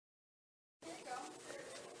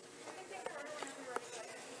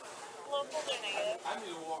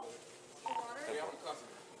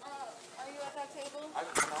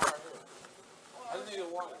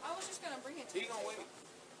she's gonna bring it to you. He gonna wait.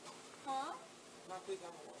 Huh? Not please,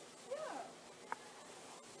 I'm gonna wait. Yeah.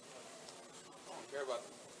 I don't care about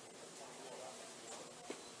them.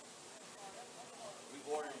 We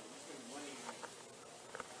ordering. We spending money.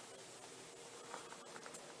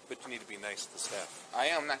 But you need to be nice to the staff. I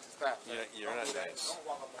am not the staff. You're not nice. Don't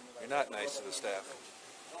walk up on me like You're not nice to the staff.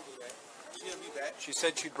 Don't do that. She'll be back. She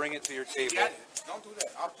said she'd bring it to your table. Got it. Don't do that.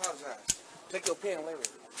 I apologize. Take your pen later.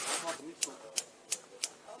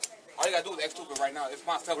 All you gotta do is act stupid right now. It's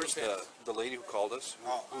my Where's self-defense. the lady who called us?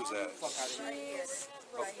 Who's that? She's right here.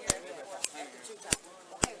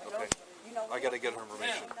 Okay. I gotta get her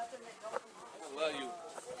information. I love you.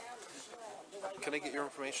 Can I get your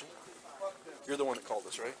information? You're the one that called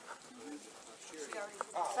us, right?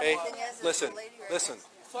 Hey, listen.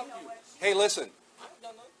 Fuck you. Hey, listen.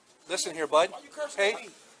 Listen here, bud. Why you cursing Hey, at me?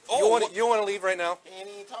 you want to leave right now?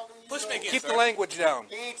 He ain't talking to you. Push me again, Keep sir. the language down.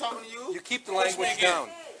 He ain't talking to you. You keep the Push me language again. down.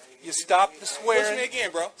 You stop the Push me swearing.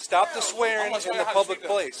 again, bro. Stop the swearing I'm gonna show in you the how to public speak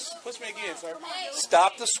up. place. Push me again, sir.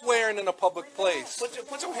 Stop the swearing in a public place.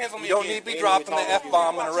 Put your hands on me You don't again. need to be dropping the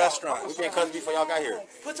F-bomb in a restaurant. We can't cuss before y'all got here.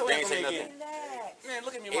 Put your They hands on ain't me say again. nothing. Man,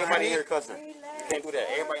 look at me. Man. Everybody here cussing. You can't do that.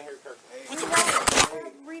 Everybody here cussing. Put your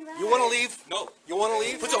hands. You want to leave? No. You want to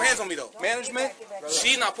leave? Put your hands on me, though. Management?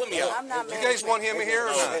 She's not putting me out. You guys want him here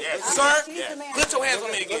or not? Yes. Sir, put your hands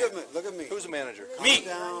on me again. Look at me. Who's the manager? Me.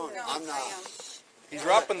 I'm not. He's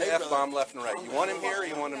dropping the F-bomb left and right. You want him here or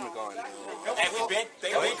you want him gone? And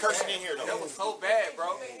they been cursing in here, though. That was so bad,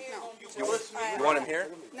 bro. You want him here?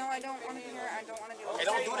 No, I don't want to hear. I don't want to deal with They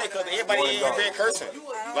don't do that because everybody in here been cursing.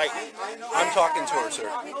 Like, I'm talking to her, sir.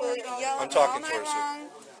 people yell I'm at me talking all to her, night sir. long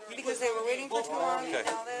because they were waiting for too long Okay. and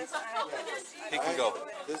all this. He can go.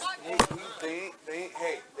 They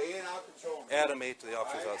ain't out control. Adam ate to the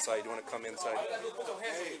officers outside. You want to come inside?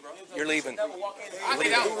 You're leaving. I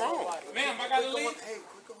think that was wrong. Ma'am, I gotta leave.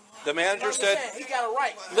 The manager said, He got a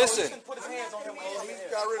right. listen, Put his hands on him.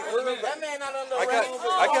 Got rid of her. That man not under I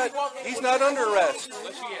got, he's not under arrest.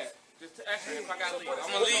 Where's she at? Just ask her if I gotta leave.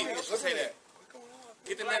 I'm gonna leave. Just say that.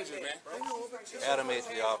 Get the manager, man. Adam ate to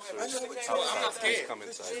the officers outside. Please come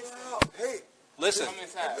inside. Hey, Listen, Come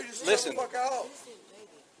inside. listen. fuck out.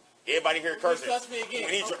 everybody here cursing. Cuss me again.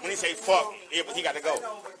 When he say fuck, he got to go.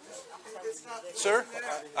 Sir,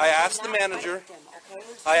 I asked the manager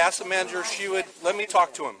if she would let me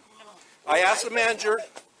talk to him. I asked the manager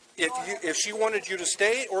if she wanted you to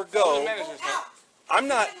stay or Who's the go. manager, sir? I'm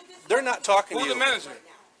not, they're not talking to Who's the you. manager?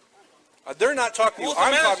 They're not talking to you. Who's the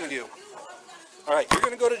I'm manager? talking to you. All right, you're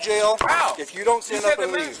going to go to jail How? if you don't stand You up said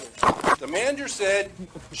and the leave. The manager said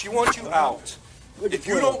she wants you out. If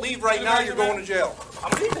you don't leave right now, you're going to jail.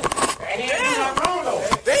 I'm leaving. Damn.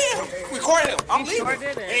 Damn. Record him. I'm leaving. I'm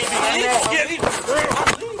leaving.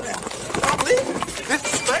 I'm leaving. This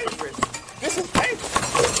is dangerous. This is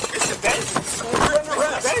dangerous. This is dangerous. We're under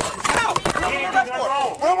arrest. How? What am I on arrest for?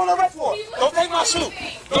 What am I on arrest for? Don't take my shoe.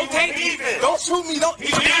 Don't take me. Don't shoot me. Don't. He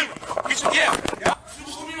should leave. He should, yeah.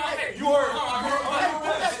 Shoot me in my head. You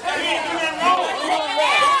heard.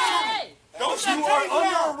 Don't you are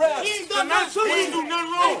under arrest. He ain't done nothing. He ain't do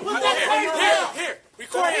nothing wrong. Here.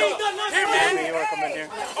 Record him. Here, man. You want to come in here?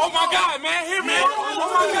 Oh my God, man. Here, man. Oh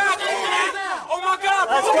my God, man. Oh my God,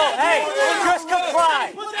 bro. Let's go. Hey, just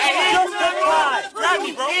comply. Just comply. Grab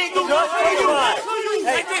me, bro. Just comply.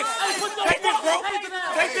 Take this. Take this, bro.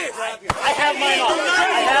 Take this. I have mine on.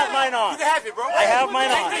 I have mine on. You can have it, bro. I have mine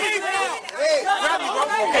on. Grab me, bro.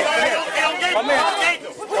 Come here.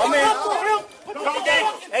 Come here.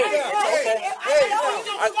 Hey, it's okay.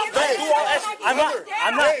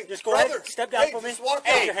 I'm not. Just go ahead. Step down for me. Put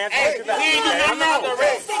your hands behind your back. I'm not under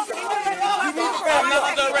arrest. I'm not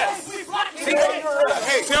under arrest. See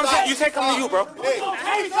what I'm saying? You say come to you, bro.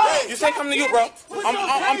 You say come to you, bro.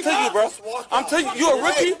 I'm to you, bro. I'm to you. You a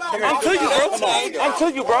rookie? I'm to you, bro. I'm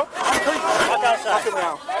to you, bro. I'm to you. Walk outside.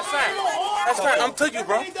 That's fine. That's fine. I'm to you,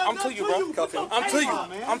 bro. I'm to you, bro. I'm to you.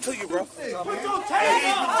 I'm to you, bro.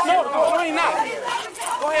 No, you ain't not.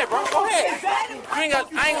 Go ahead, bro. Go ahead. You ain't got.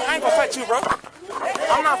 I ain't gonna fight you, bro.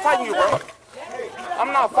 I'm not fighting you, bro.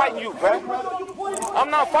 I'm not fighting you, bro. I'm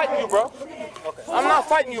not fighting you, bro. I'm not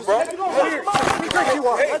fighting you, bro.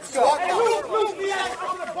 Let's go.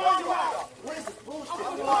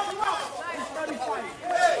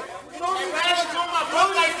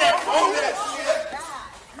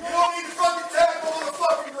 You don't need to fucking tackle on the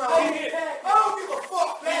fucking ground. I don't give a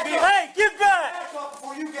fuck, man. Hey, get back.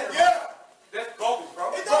 Before you get it. Yeah. That's bogus,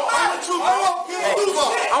 bro. It don't matter to you, bro.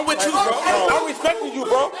 I'm with you, bro. I'm respecting you,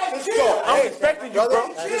 bro. Let's go. I'm respecting you, bro.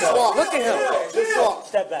 Just walk. Look at him. Just walk.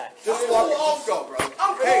 Step back. Just walk. Let's go, bro.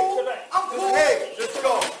 Hey. Hey, just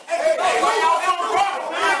go. Hey.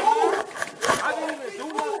 I didn't even do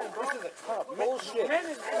nothing, bro. This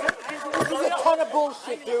is a ton of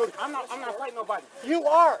bullshit, dude. I'm not fighting nobody. You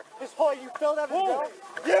are. This whole you fell down to the ground.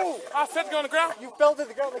 You. I set the gun on the ground. You fell to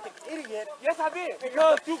the ground like an idiot. Yes, I did.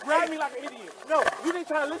 Because you grabbed me like an idiot. No, you didn't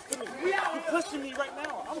try to listen to me. You pushing me right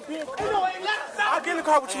now. I'm being cool. I'll get in the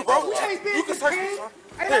car with you, bro. You can search me, son.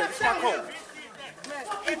 Here, it's my coat.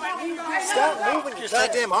 Stop moving your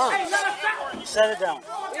goddamn arms. Set it down.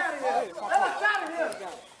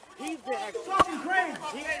 He's been acting crazy.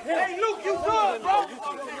 Hey, Luke, you good, bro?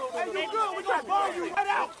 Hey, you good? We're gonna burn you right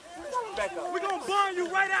out. We're gonna burn you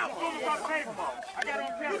right out. I got it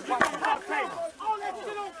on camera. All that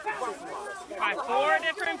shit on camera. By 4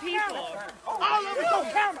 different people. All of it on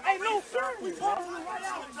camera. Hey, Luke, we burning you right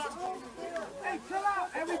out. Hey, chill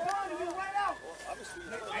out. Hey, we burning you right out.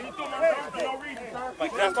 Hey, you threw my gun for no reason, sir.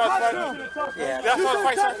 Like, that's our fight. Yeah. That's our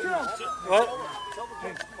fight, sir. What?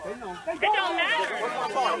 It don't matter.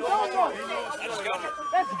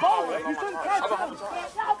 That's bowling. You shouldn't touch him.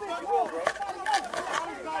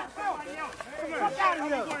 Fuck out of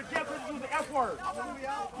here.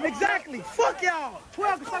 Exactly. Fuck y'all.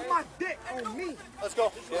 12 can suck my dick on me. Let's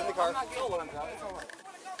go. Get in the car.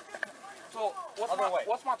 So,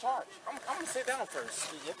 what's my charge? I'm gonna sit down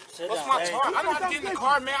first. Yep. Sit What's down. my Hey. charge? I don't have to get in the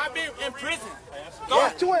car, man. I've been in prison.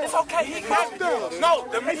 Yeah. It's okay. He got me. No,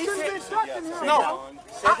 the man said. No.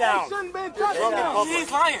 Sit down. He's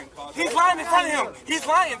lying. He's lying in front of him. He's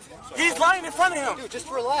lying. He's lying in front of him. Dude, just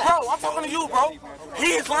relax. Bro, I'm talking to you, bro.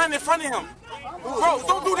 He is lying in front of him. Bro,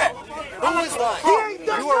 don't do that. Who is lying?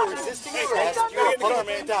 You are resisting arrest. You are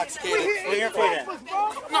publicly intoxicated. Bring your feet in.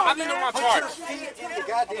 No, I didn't know my Put your charge. feet in the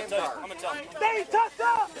goddamn car. I'm gonna tell you. They ain't touched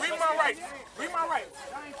up. Read my rights. Read my rights.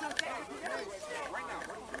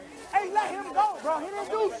 Hey, let him go, bro. He didn't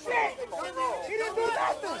do shit. He didn't do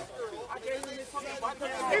nothing. He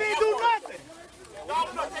didn't do nothing. No,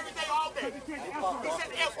 every day, all day. He said the F word. He said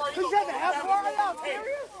the F word. He said the F word? Are y'all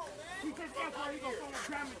serious? He said the F word. He gonna throw the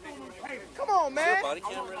gram and throw him on the table. Come on, man. Body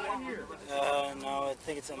camera in there? No, I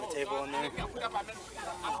think it's on the table in there. I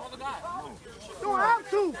don't have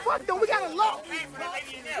to. Fuck them. We got a law.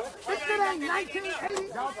 This shit ain't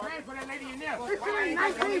 1980. Y'all praying for that lady in there. This shit ain't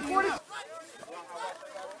 1940.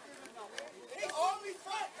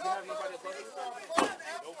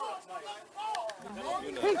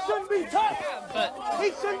 He shouldn't be touched. He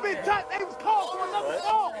shouldn't be touched. They was called for another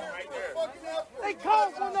call. They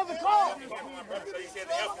called for another call.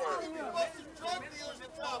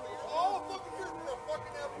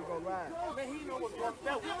 Man, he know what's wrong.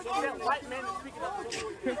 That white man is speaking up.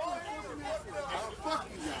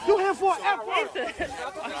 You here for an effort?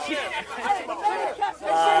 Sheriff!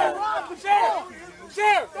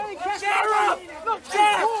 Look,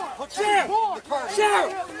 Sheriff!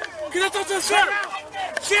 Can I talk to the sheriff?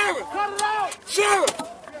 Sheriff! Cut it out! Sheriff!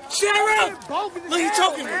 Look, he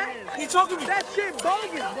choking me. He choking me. That shit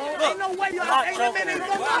bogus, bro. Ain't no way y'all ain't no man in the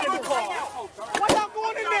car. Why y'all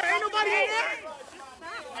going in there? Ain't nobody in there?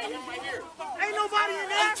 Ain't nobody in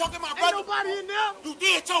there? Choking my brother. Ain't nobody in there? You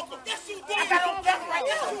did choke him. Yes, you did. I got on camera right now.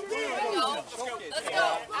 Yes, you did. Let's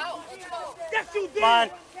go. Out. Yes, you did. Come on.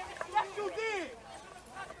 Yes, you did.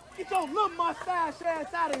 Get your little mustache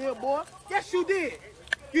ass out of here, boy. Yes, you did.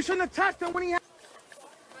 You shouldn't have touched him when he had.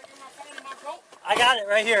 I got it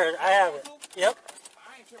right here. I have it. Yep. I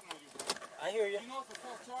ain't tripping on you, bro. I hear you. You know it's a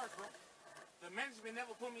false charge, bro. The management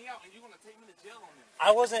never put me out, and you're gonna take me to jail on this. I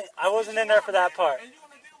wasn't in there for that part. And you're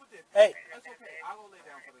gonna deal with it. Hey. That's okay. I'll go lay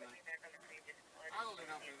down for the night. I'll go lay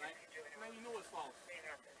down for the night. Man, you know it's false.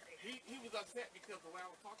 He was upset because of the way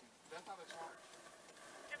I was talking. That's not a charge.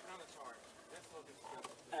 That's not a charge. That's so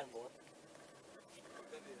disrespectful. And boy.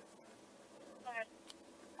 That is.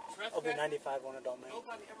 I'll be 95 on adult man.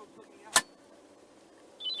 Nobody ever put me out.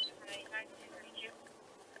 That's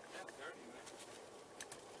dirty, man.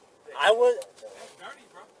 I was. That's dirty,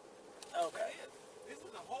 bro. Okay. This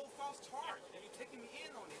was a whole false charge, and you're taking me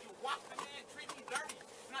in on it. You watched the man treat me dirty,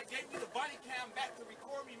 and I gave you the body cam back to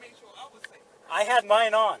record me, make sure I was safe. I had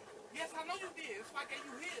mine on. Yes, I know you did. That's why I gave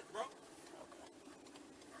you his, bro.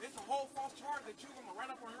 This is a whole false charge that you're gonna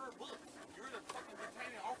write up on your books. You're the fucking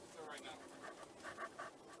detaining officer right now.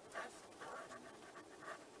 That's dirty.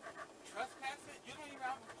 Trespassing? You don't even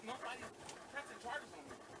have nobody pressing charges on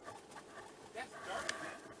me. That's dirty,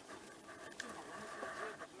 man.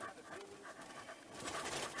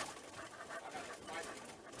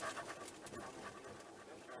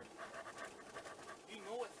 You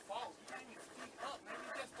know it's false. You can't even speak up, man. You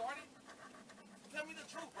just started. Tell me the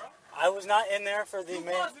truth, bro. I was not in there for the You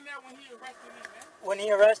man. wasn't there when he arrested me, man. When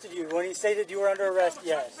he arrested you, when he stated you were under arrest,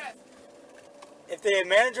 yes. If the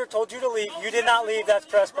manager told you to leave, you did not leave, that's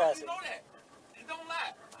trespassing. You know that. Don't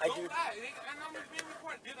lie. I Don't do. lie. And I'm being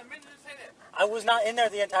recorded. Did the manager say that? I was not in there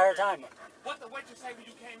the entire time. What the waitress say when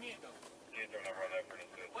you came in, though?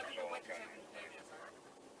 What did the waitress say when you came in, sir?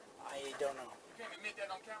 I don't know. You can't admit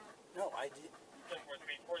that on camera? No, I did. And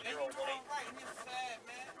you know I'm right, and it's sad,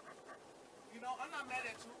 man. You know, I'm not mad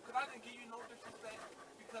at you, because I didn't give you no disrespect,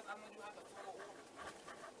 because I know you have to follow orders.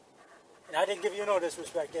 And I didn't give you no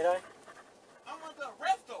disrespect, did I? I'm under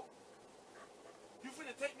arrest, though. You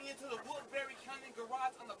finna take me into the Woodbury County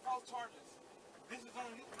garage on the false charges. This is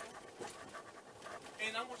on you, man.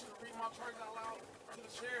 And I want you to read my charges out loud to the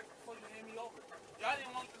sheriff before you hand me over. Y'all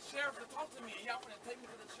didn't want the sheriff to talk to me, and y'all finna take me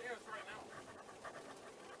to the sheriff right now.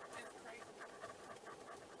 It's crazy.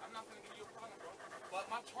 I'm not gonna give you a problem, bro. But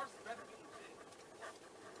my charges better be legit.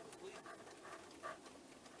 Please.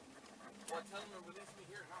 Or tell them to release me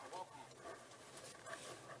here now. Walk home.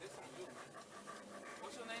 This on you, man.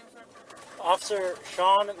 What's your name, sir? Officer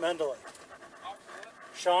Sean Mendelik. Officer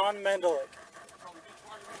what? Sean Mendelik. So you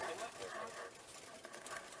charge me with what?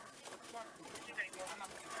 Charge me. I'm not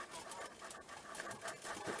gonna give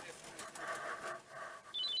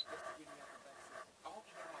you no problem. I hope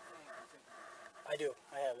you got my phone. I do.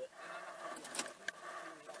 I have it.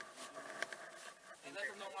 And let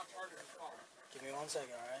them know my charges is false. Give me 1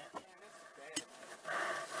 second, all right? Man, this is bad.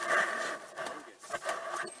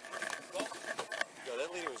 Yo, that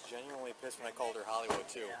lady was genuinely pissed when I called her Hollywood,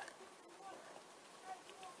 too. Yeah.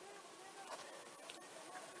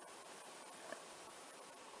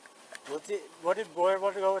 What did Boyer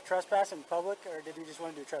want to go with, trespass in public, or did he just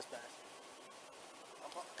want to do trespass?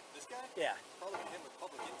 This guy? Yeah. Probably hit him with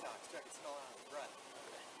public intox, so I can smell it on his breath.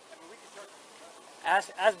 I mean, we can start.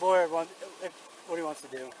 Ask Boyer what he wants to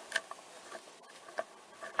do.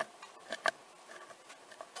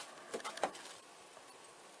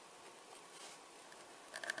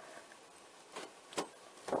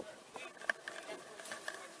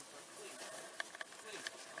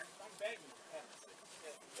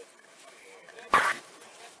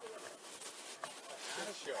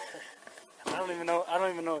 I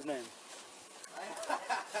don't even know his name. I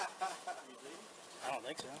don't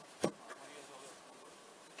think so.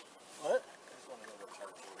 What? I just want to know what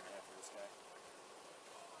charge we're going to have for this guy.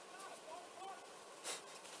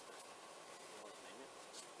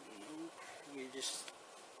 We just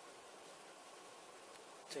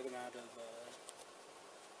took him out of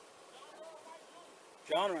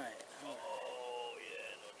John Wright. Oh,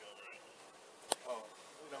 yeah, no John Wright. Oh,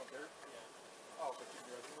 we don't care? Yeah. Oh, but you're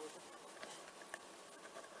driving with him?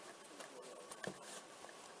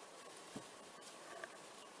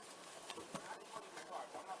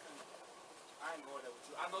 I ain't going there with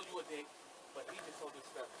you. I know you a dick, but he just so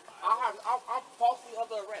disrespectful. I'm falsely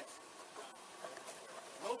under arrest.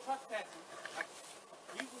 No trespassing. Like,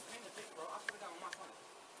 he was being a dick, bro. I should have got on my phone.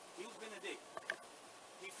 He was being a dick.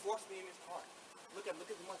 He forced me in his car. Look at the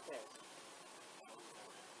mustache.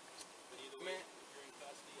 Man,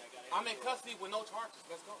 I'm in custody with no charges.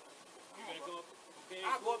 Let's go. You're gonna go up? Okay.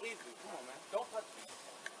 I'll go up easily. Come on, man. Don't touch me.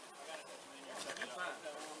 You fine.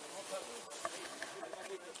 Don't touch me.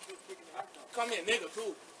 Come here, nigga,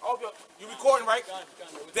 too. I hope you recording, right?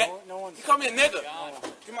 No one's. He come here, nigga.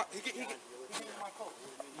 Come on. He get my coat.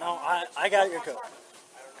 No, I got your coat.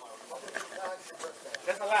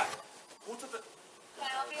 That's a lie. Who took the Can I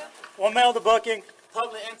help you? One mail to booking.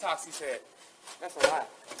 public intox? He said. That's a lie.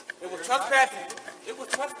 It was trespassing. It was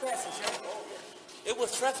trespassing, Shane. It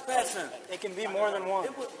was trespassing. It can be more than one.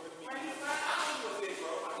 It was.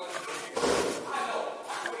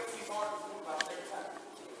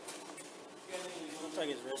 Looks like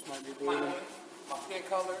his wrist might be bleeding. My skin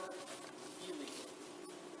color, illegal.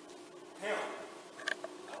 Him.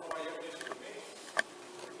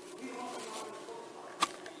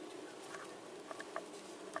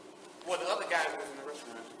 Well, the other guy was in the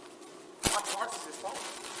restaurant. My charge is his fault.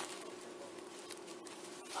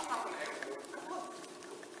 I'm not gonna ask you. Come on.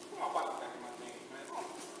 Come on, body back in my name, man. Come on.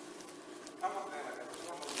 I'm not gonna like that.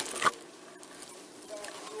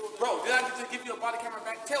 Bro, did I just give you a body camera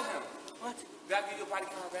back? Tell him. What? Did I give you a body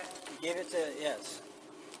camera back? You gave it to, yes.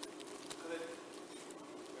 It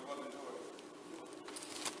wasn't yours.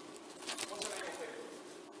 What's your name on Facebook?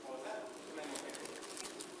 What was that? Your name on Facebook?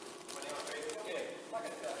 My name on Facebook? Yeah. Like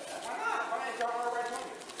I said. Why not? My name's John R. Wright Jr.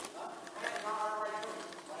 Huh? My name's John R. Wright Jr.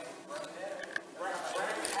 My name's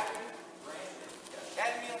Brandon.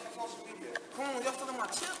 Add me on social media. Come on, y'all stealing my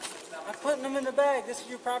chips. I'm putting them in the bag. This is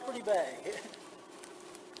your property bag.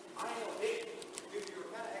 I ain't no dick. You're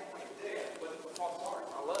kind of acting like that, but it's a false charge.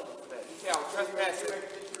 I love you for that. You say I was trespassing.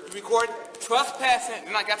 You recorded trespassing,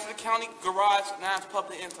 then I got to the county garage, now it's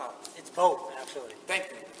public intox. It's both, actually.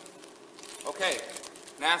 Thank you. Okay,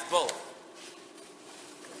 now it's both.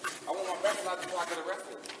 I want my records out before I get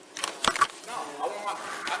arrested. No, I want my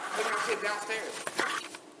put my kid downstairs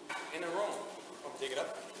in the room. I'm take it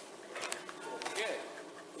up. Yeah,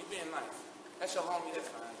 he being nice. That's your homie. That's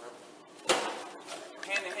fine, bro.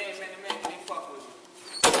 Hand in hand, man to man, they fuck with you.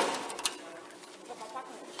 Look, my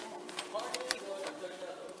pocket. Come on.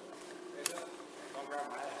 Don't grab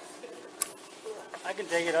my ass. I can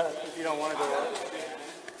take it up if you don't want to go up.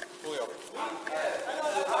 Pull it over.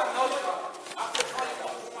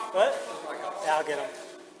 What? Yeah, I'll get him.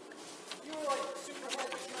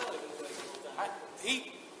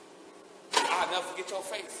 I'll never forget your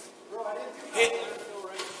face. Hit.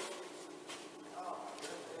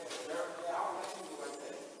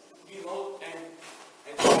 You know, and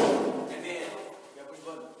then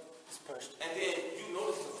It's pushed. and then you know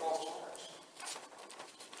this is a false charge.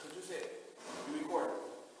 Cause you said you recorded.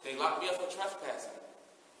 They locked me up for trespassing.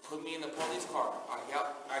 Put me in the police car. I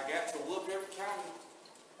got to Woodbury County.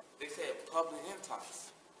 They said public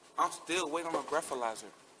intox. I'm still waiting on a breathalyzer.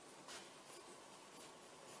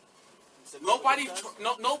 Nobody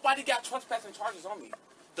got trespassing charges on me.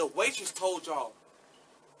 The waitress told y'all.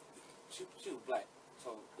 She was black,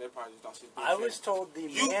 so they probably just thought she was. I was told the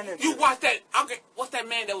manager. You watch that. Okay, what's that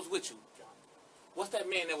man that was with you? What's that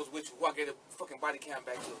man that was with you? Who I get a fucking body cam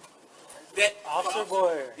back to? That Officer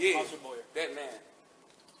Boyer. Yeah, Officer Boyer. that man.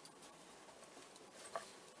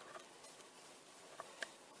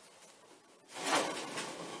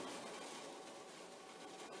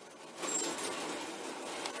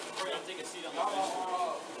 Take a seat on They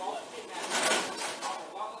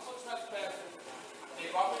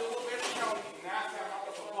brought me to Woodbury County. Now it's time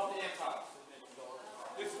for public intox.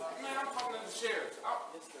 Man, I'm talking to the sheriff. I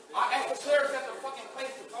asked the sheriff at the fucking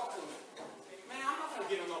place to talk to me. Man, I'm not gonna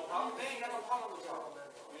get him no problem. They ain't got no problem with y'all.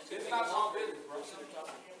 It's not y'all business, bro.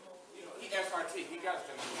 He SRT. He got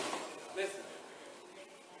to listen.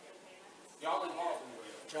 Y'all involved in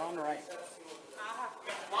it. John Wright.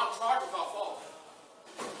 My charges are false.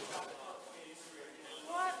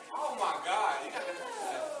 What? Oh my God! You got that. You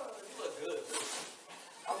look good.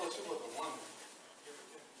 I wish you was a woman.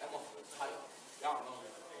 That motherfucker was tight. Y'all know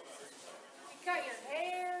that. You cut your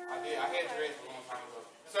hair. I did. I had dreads a long time ago.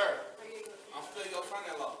 Sir, I'm still your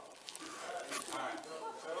son-in-law. All right.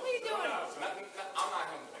 What are you doing? I'm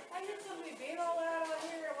not him. Why you tell me being all that out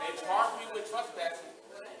here? They charged me with trespassing.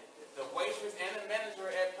 The waitress and the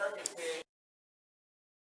manager at Perkins said.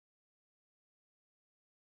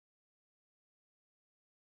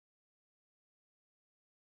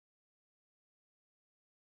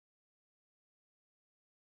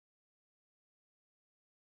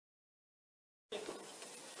 I'm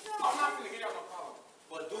not gonna get out no problem.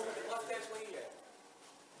 But dude, the mustache where he at?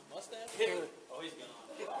 The mustache? Hit me. Oh, he's gone.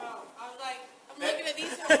 I was like, I'm looking at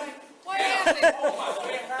these. I'm like, what happened? Oh,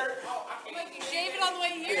 my head hurt. Oh, I I'm can't. like, you shave it on the way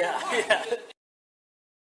here? Yeah, yeah.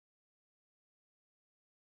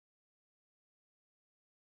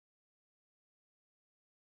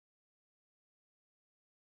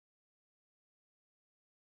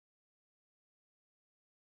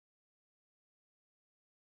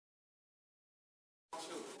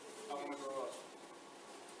 Shoot. I want to grow up.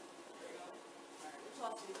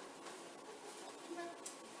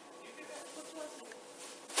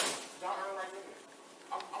 John Earl Wright Jr.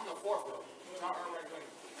 I'm the fourth though. John Earl Wright Jr.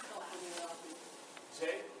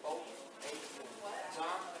 J-O-H.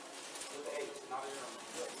 John with the H, not a Earl.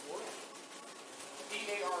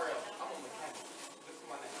 E-A-R-L. I'm a mechanic. This is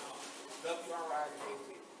my name. W-R-I-T-T.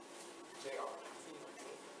 J-R.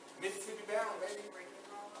 Mississippi bound, baby.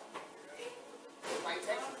 It's like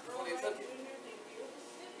Texas before they took it.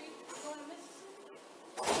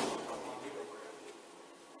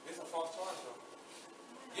 This is a false charge, though.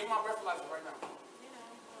 Give me my breathalyzer right now.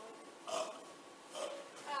 Oh,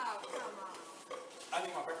 come on. I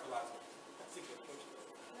need my breathalyzer.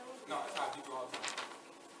 No, it's not deep all the time.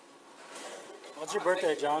 What's your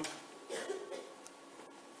birthday, John? You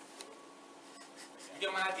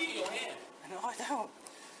get my ID in your hand. No, I don't.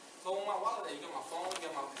 So on my wallet there, you get my phone, you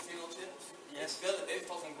get my casino chips. Yes. They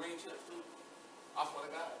supposed some green chips too. I swear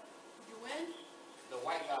to God. You win? The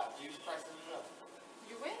white guy, Jesus Christ is up.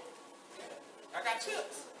 You win? Yeah. I got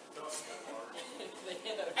chips.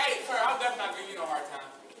 Hey, sir, I'm definitely not giving you no hard time.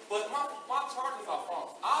 But my charges are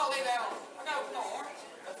false. I'll lay down. I got no orange.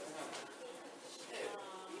 That's for him. Shit.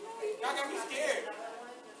 Y'all got me scared.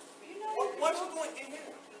 What you doing in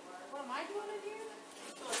here? What am I doing in here?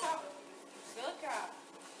 Still a cop. Still a cop.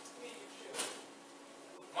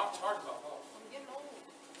 My charges are false. I'm getting old.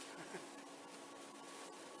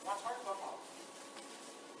 My charges are false.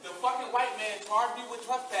 The fucking white man charged me with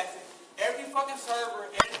trespassing. Every fucking server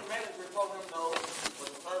and the manager told him no, but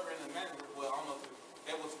the server and the manager, well, I don't know if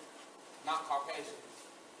that was not Caucasian.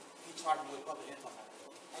 He charged me with public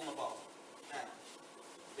intoxicated. On the ball. Now,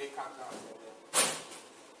 big cop down there.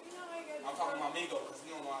 You know I got I'm talking to my amigo because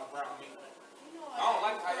he don't know how to brown me. You know I don't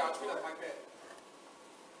like how y'all treat us like that.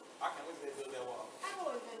 I can't wait till they build that wall. I've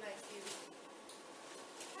always been nice to you.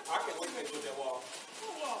 I can't wait till they build that wall.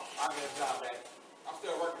 What wall? I'll get a job back. I'm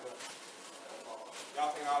still working though.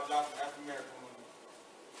 Y'all think our jobs are African American women.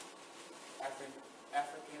 African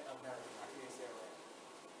American. I can't say it right.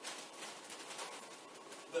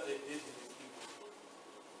 But it is people.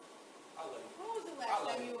 I love you. When was the last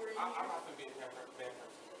time you were in I'm here? not gonna be a bad person.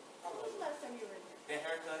 I When love was the you. last time you were in here? That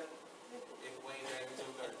haircut, it's way there in 2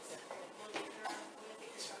 thirds.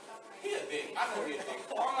 He a dick. I know he a dick.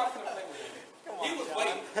 I'm not gonna play with him. He was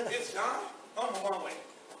waiting. It's John. I'm the one way.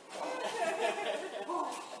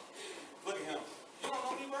 Look at him. You don't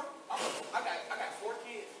know me, bro? I got 4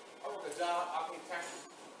 kids. I work a job. I pay taxes.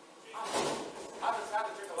 I just have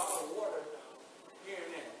to drink a lot of water here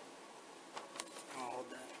and there. I'll hold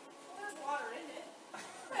that. Well, there's water in it.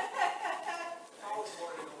 I always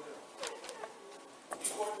water in over there.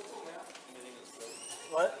 You water too, man.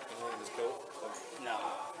 What? Anything in this coat? No.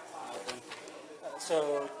 Nothing.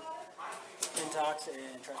 So, intox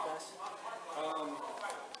and trespass?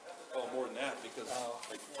 Oh, more than that, because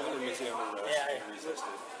like Taylor was under arrest Yeah, and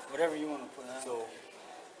resisted. Whatever you want to put out. So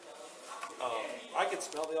I could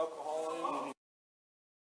smell the alcohol in.